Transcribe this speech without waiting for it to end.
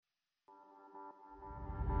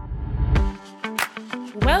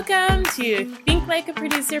Welcome to Think Like a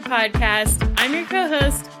Producer podcast. I'm your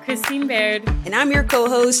co-host, Christine Baird. And I'm your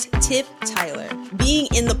co-host, Tiff Tyler. Being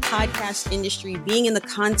in the podcast industry, being in the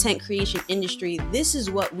content creation industry, this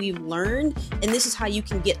is what we've learned, and this is how you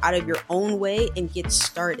can get out of your own way and get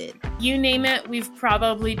started. You name it, we've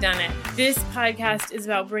probably done it. This podcast is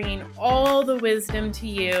about bringing all the wisdom to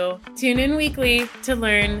you. Tune in weekly to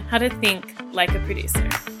learn how to think like a producer.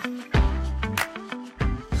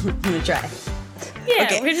 I'm gonna try. Yeah,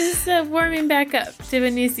 okay. We're just warming back up to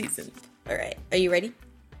a new season. All right, are you ready?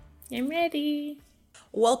 I'm ready.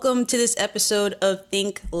 Welcome to this episode of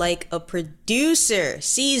Think Like a Producer,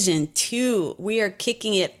 Season 2. We are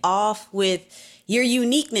kicking it off with your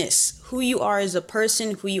uniqueness, who you are as a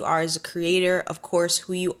person, who you are as a creator, of course,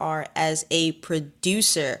 who you are as a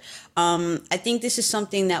producer. I think this is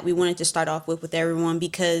something that we wanted to start off with everyone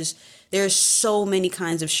because there's so many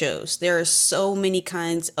kinds of shows. There are so many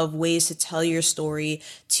kinds of ways to tell your story,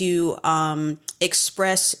 to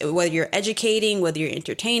express whether you're educating, whether you're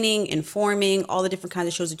entertaining, informing, all the different kinds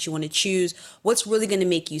of shows that you want to choose, what's really going to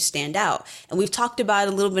make you stand out. And we've talked about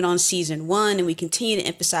it a little bit on season 1, and we continue to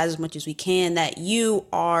emphasize as much as we can that you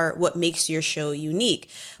are what makes your show unique.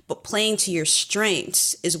 But playing to your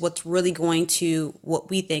strengths is what's really going to, what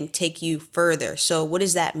we think, take you further. So what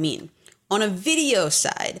does that mean? On a video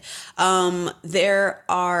side, there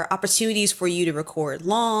are opportunities for you to record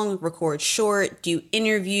long, record short, do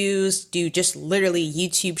interviews, do just literally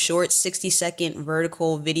YouTube shorts, 60-second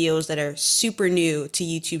vertical videos that are super new to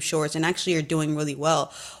YouTube shorts and actually are doing really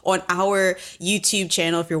well. On our YouTube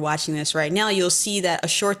channel, if you're watching this right now, you'll see that a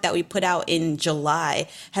short that we put out in July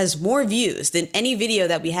has more views than any video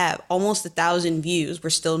that we have, almost 1,000 views. We're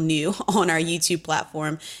still new on our YouTube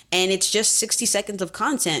platform, and it's just 60 seconds of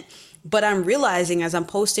content. But I'm realizing as I'm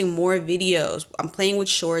posting more videos, I'm playing with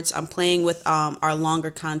shorts, I'm playing with our longer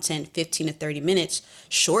content, 15 to 30 minutes.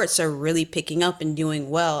 Shorts are really picking up and doing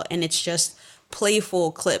well. And it's just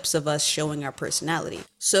playful clips of us showing our personality.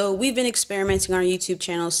 So we've been experimenting on our YouTube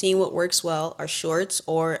channel, seeing what works well, our shorts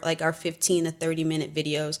or like our 15 to 30 minute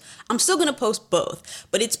videos. I'm still going to post both,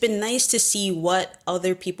 but it's been nice to see what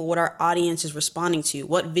other people, what our audience is responding to,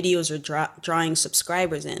 what videos are drawing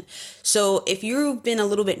subscribers in. So if you've been a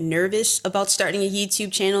little bit nervous about starting a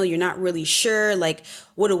YouTube channel, you're not really sure, like,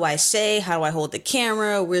 what do I say? How do I hold the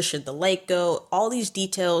camera? Where should the light go? All these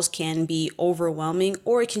details can be overwhelming,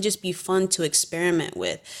 or it can just be fun to experiment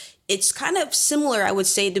with. It's kind of similar, I would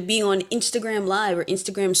say, to being on Instagram Live or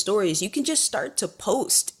Instagram Stories. You can just start to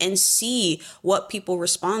post and see what people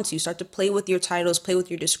respond to. Start to play with your titles, play with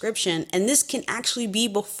your description. And this can actually be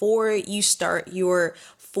before you start your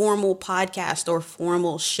formal podcast or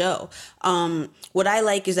formal show. What I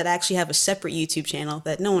like is that I actually have a separate YouTube channel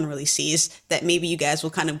that no one really sees, that maybe you guys will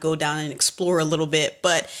kind of go down and explore a little bit,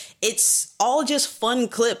 but it's all just fun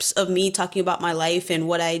clips of me talking about my life and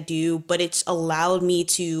what I do, but it's allowed me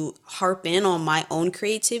to harp in on my own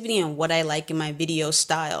creativity and what I like in my video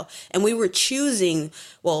style. And we were choosing,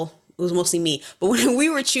 well, it was mostly me, but when we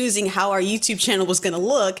were choosing how our YouTube channel was going to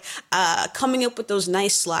look, coming up with those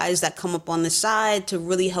nice slides that come up on the side to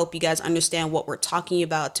really help you guys understand what we're talking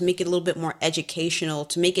about, to make it a little bit more educational,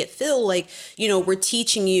 to make it feel like, you know, we're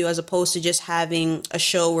teaching you as opposed to just having a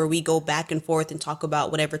show where we go back and forth and talk about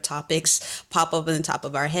whatever topics pop up in the top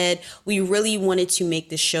of our head. We really wanted to make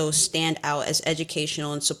the show stand out as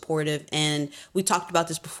educational and supportive. And we talked about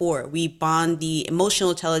this before. We bond the emotional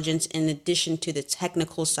intelligence in addition to the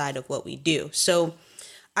technical side of what we do. So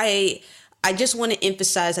I just want to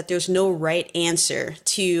emphasize that there's no right answer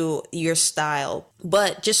to your style,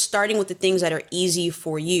 but just starting with the things that are easy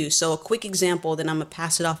for you. So a quick example, then I'm going to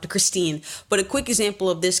pass it off to Christine, but a quick example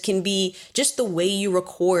of this can be just the way you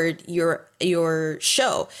record your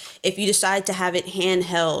show. If you decide to have it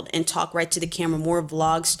handheld and talk right to the camera, more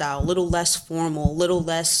vlog style, a little less formal, a little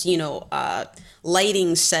less,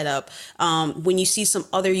 lighting setup. When you see some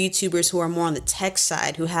other YouTubers who are more on the tech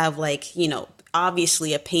side, who have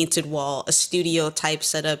obviously a painted wall, a studio type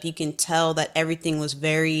setup, you can tell that everything was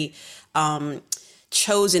very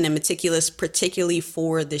chosen and meticulous, particularly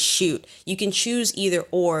for the shoot. You can choose either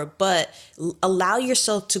or, but allow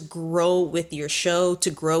yourself to grow with your show, to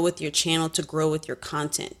grow with your channel, to grow with your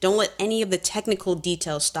content. Don't let any of the technical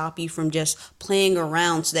details stop you from just playing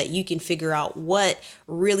around so that you can figure out what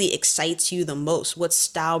really excites you the most, what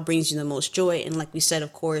style brings you the most joy. And like we said,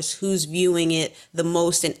 of course, who's viewing it the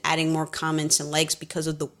most and adding more comments and likes because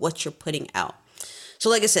of what you're putting out. So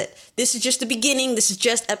like I said, this is just the beginning. This is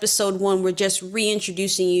just episode 1. We're just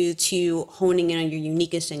reintroducing you to honing in on your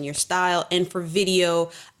uniqueness and your style. And for video,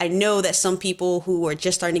 I know that some people who are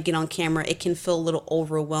just starting to get on camera, it can feel a little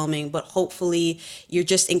overwhelming, but hopefully you're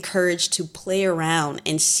just encouraged to play around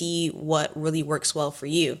and see what really works well for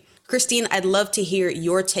you. Christine, I'd love to hear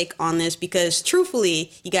your take on this because truthfully,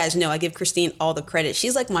 you guys know I give Christine all the credit.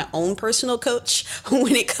 She's like my own personal coach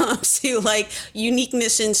when it comes to like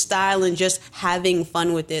uniqueness and style and just having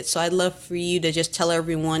fun with it. So I'd love for you to just tell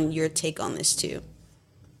everyone your take on this too.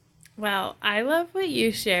 Well, I love what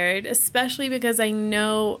you shared, especially because I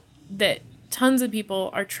know that tons of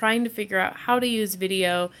people are trying to figure out how to use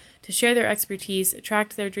video to share their expertise,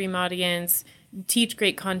 attract their dream audience, teach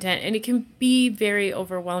great content, and it can be very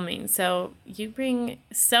overwhelming. So you bring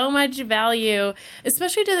so much value,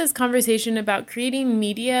 especially to this conversation about creating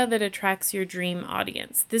media that attracts your dream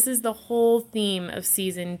audience. This is the whole theme of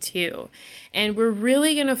season 2. And we're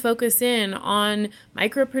really going to focus in on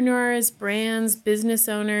micropreneurs, brands, business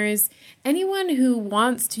owners, anyone who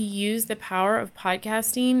wants to use the power of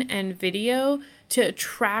podcasting and video to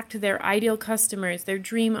attract their ideal customers, their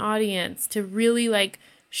dream audience, to really like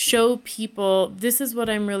show people, this is what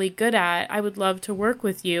I'm really good at. I would love to work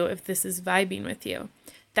with you if this is vibing with you.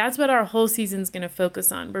 That's what our whole season's going to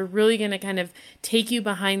focus on. We're really going to kind of take you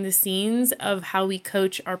behind the scenes of how we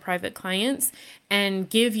coach our private clients and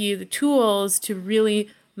give you the tools to really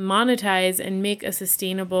monetize and make a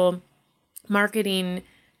sustainable marketing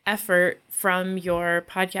effort from your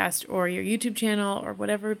podcast or your YouTube channel or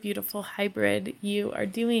whatever beautiful hybrid you are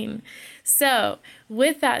doing. So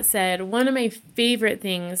with that said, one of my favorite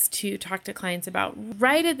things to talk to clients about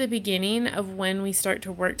right at the beginning of when we start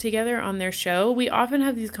to work together on their show, we often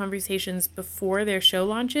have these conversations before their show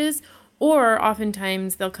launches, or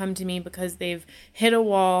oftentimes they'll come to me because they've hit a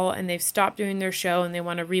wall and they've stopped doing their show and they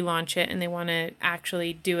want to relaunch it and they want to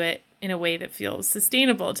actually do it in a way that feels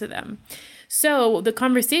sustainable to them. So the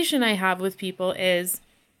conversation I have with people is,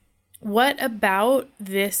 what about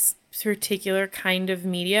this particular kind of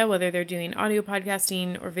media, whether they're doing audio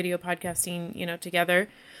podcasting or video podcasting, together,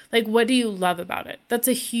 like, what do you love about it? That's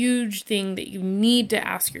a huge thing that you need to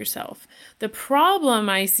ask yourself. The problem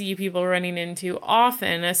I see people running into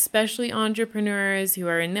often, especially entrepreneurs who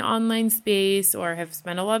are in the online space or have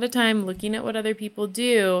spent a lot of time looking at what other people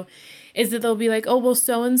do, is that they'll be like, oh, well,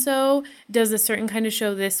 so-and-so does a certain kind of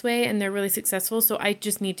show this way and they're really successful, so I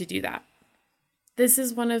just need to do that. This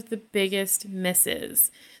is one of the biggest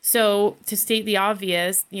misses. So to state the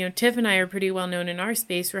obvious, Tiff and I are pretty well known in our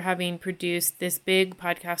space for having produced this big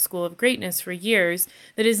podcast School of Greatness for years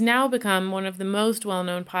that has now become one of the most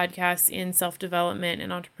well-known podcasts in self-development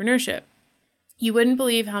and entrepreneurship. You wouldn't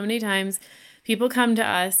believe how many times people come to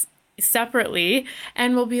us separately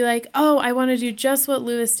and will be like, oh, I want to do just what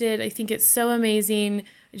Lewis did. I think it's so amazing.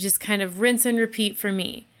 Just kind of rinse and repeat for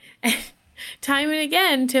me. And time and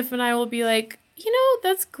again, Tiff and I will be like,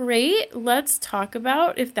 that's great. Let's talk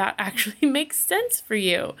about if that actually makes sense for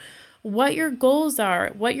you, what your goals are,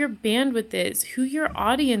 what your bandwidth is, who your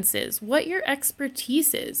audience is, what your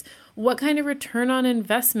expertise is, what kind of return on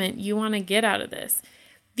investment you want to get out of this.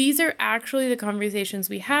 These are actually the conversations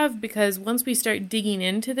we have because once we start digging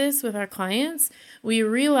into this with our clients, we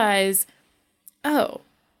realize, oh,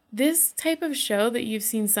 this type of show that you've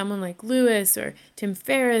seen someone like Lewis or Tim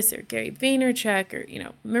Ferriss or Gary Vaynerchuk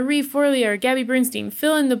or, Marie Forleo or Gabby Bernstein,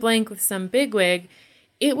 fill in the blank with some bigwig,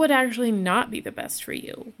 it would actually not be the best for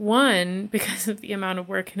you. 1, because of the amount of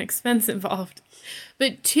work and expense involved.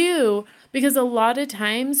 But 2, because a lot of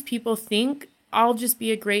times people think I'll just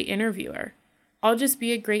be a great interviewer. I'll just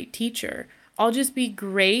be a great teacher. I'll just be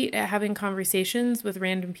great at having conversations with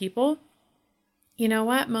random people. You know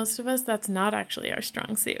what? Most of us, that's not actually our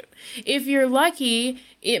strong suit. If you're lucky,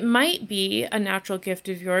 it might be a natural gift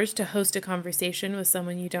of yours to host a conversation with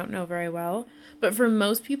someone you don't know very well. But for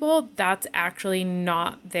most people, that's actually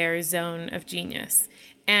not their zone of genius.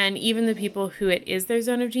 And even the people who it is their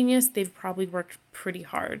zone of genius, they've probably worked pretty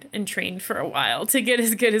hard and trained for a while to get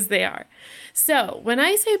as good as they are. So when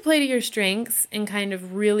I say play to your strengths and kind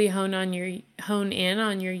of really hone in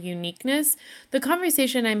on your uniqueness, the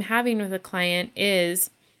conversation I'm having with a client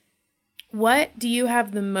is, what do you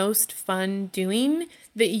have the most fun doing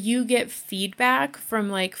that you get feedback from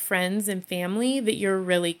like friends and family that you're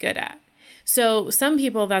really good at? So some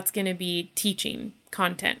people, that's going to be teaching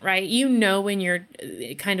content, right? When you're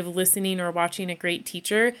kind of listening or watching a great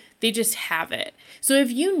teacher, they just have it. So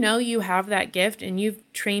if you have that gift and you've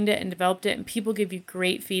trained it and developed it and people give you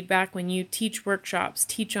great feedback when you teach workshops,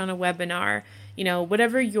 teach on a webinar,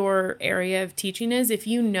 whatever your area of teaching is, if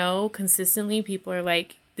consistently people are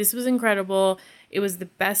like, this was incredible, it was the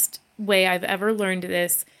best way I've ever learned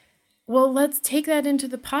this. Well, let's take that into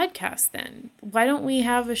the podcast then. Why don't we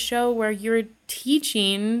have a show where you're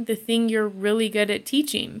teaching the thing you're really good at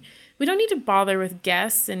teaching? We don't need to bother with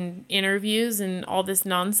guests and interviews and all this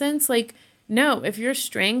nonsense. Like, no, if your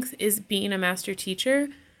strength is being a master teacher,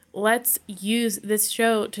 let's use this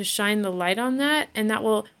show to shine the light on that. And that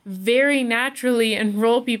will very naturally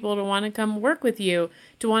enroll people to want to come work with you,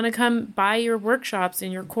 to want to come buy your workshops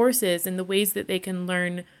and your courses and the ways that they can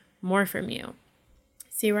learn more from you.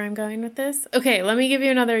 See where I'm going with this? Okay, let me give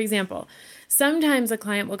you another example. Sometimes a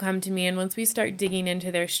client will come to me, and once we start digging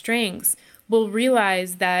into their strengths, we'll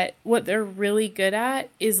realize that what they're really good at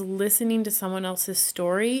is listening to someone else's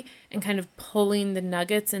story and kind of pulling the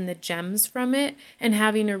nuggets and the gems from it and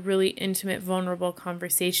having a really intimate, vulnerable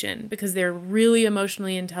conversation because they're really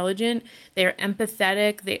emotionally intelligent, they're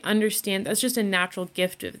empathetic, they understand. That's just a natural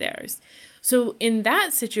gift of theirs. So in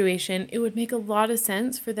that situation, it would make a lot of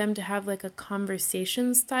sense for them to have like a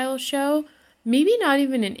conversation style show, maybe not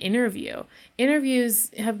even an interview. Interviews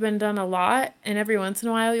have been done a lot, and every once in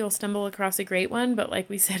a while you'll stumble across a great one, but like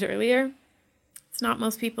we said earlier, it's not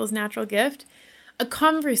most people's natural gift. A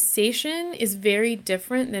conversation is very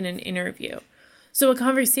different than an interview. So a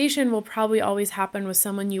conversation will probably always happen with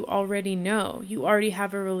someone you already know, you already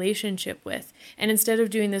have a relationship with. And instead of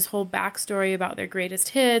doing this whole backstory about their greatest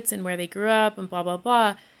hits and where they grew up and blah, blah,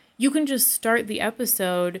 blah, you can just start the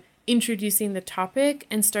episode introducing the topic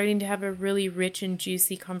and starting to have a really rich and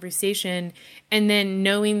juicy conversation. And then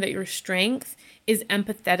knowing that your strength is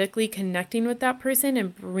empathetically connecting with that person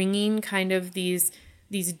and bringing kind of these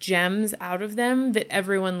gems out of them that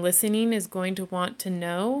everyone listening is going to want to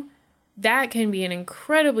know. That can be an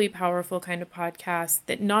incredibly powerful kind of podcast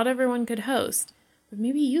that not everyone could host, but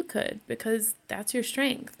maybe you could because that's your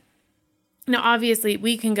strength. Now, obviously,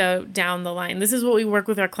 we can go down the line. This is what we work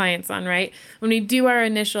with our clients on, right? When we do our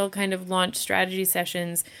initial kind of launch strategy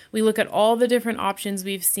sessions, we look at all the different options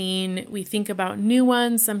we've seen. We think about new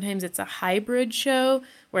ones. Sometimes it's a hybrid show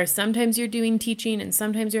where sometimes you're doing teaching and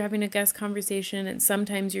sometimes you're having a guest conversation and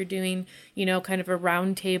sometimes you're doing, kind of a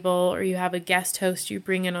round table or you have a guest host you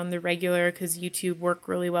bring in on the regular because you two work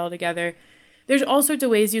really well together. There's all sorts of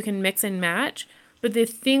ways you can mix and match. But the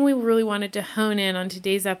thing we really wanted to hone in on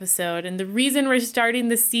today's episode, and the reason we're starting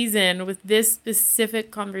the season with this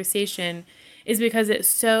specific conversation, is because it's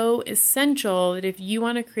so essential that if you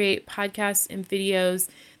want to create podcasts and videos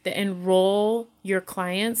that enroll your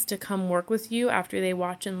clients to come work with you after they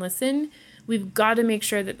watch and listen, we've got to make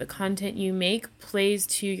sure that the content you make plays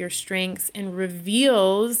to your strengths and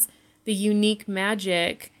reveals the unique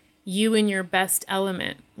magic you in your best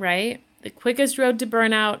element, right? The quickest road to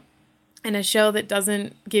burnout and a show that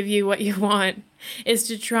doesn't give you what you want is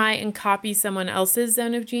to try and copy someone else's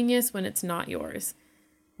zone of genius when it's not yours.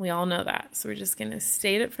 We all know that, so we're just going to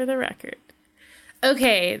state it for the record.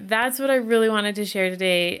 Okay, that's what I really wanted to share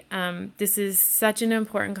today. This is such an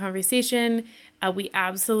important conversation. We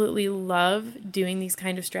absolutely love doing these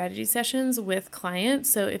kind of strategy sessions with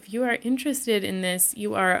clients. So if you are interested in this,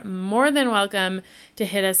 you are more than welcome to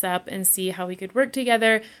hit us up and see how we could work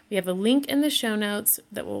together. We have a link in the show notes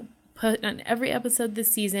that will put on every episode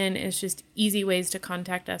this season. It's just easy ways to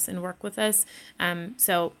contact us and work with us.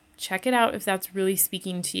 So check it out if that's really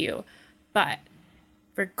speaking to you. But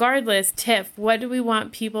regardless, Tiff, what do we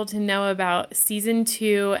want people to know about season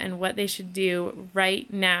 2 and what they should do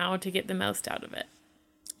right now to get the most out of it?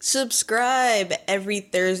 Subscribe. Every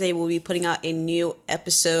Thursday we'll be putting out a new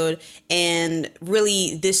episode, and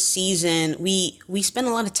really this season we spend a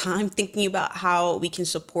lot of time thinking about how we can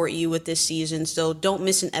support you with this season, so don't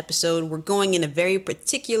miss an episode. We're going in a very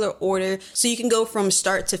particular order so you can go from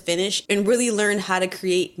start to finish and really learn how to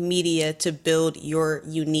create media to build your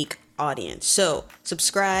unique audience. So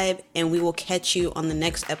subscribe, and we will catch you on the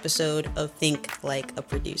next episode of Think Like a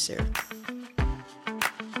Producer.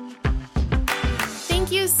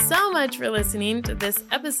 Thank you so much for listening to this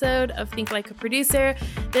episode of Think Like a Producer.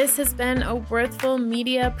 This has been a Worthful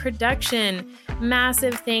Media production.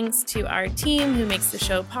 Massive thanks to our team who makes the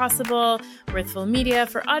show possible, Worthful Media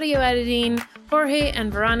for audio editing, Jorge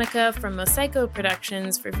and Veronica from Mosaico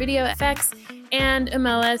Productions for video effects, and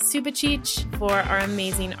Amela Subachich for our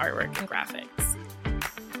amazing artwork and graphics.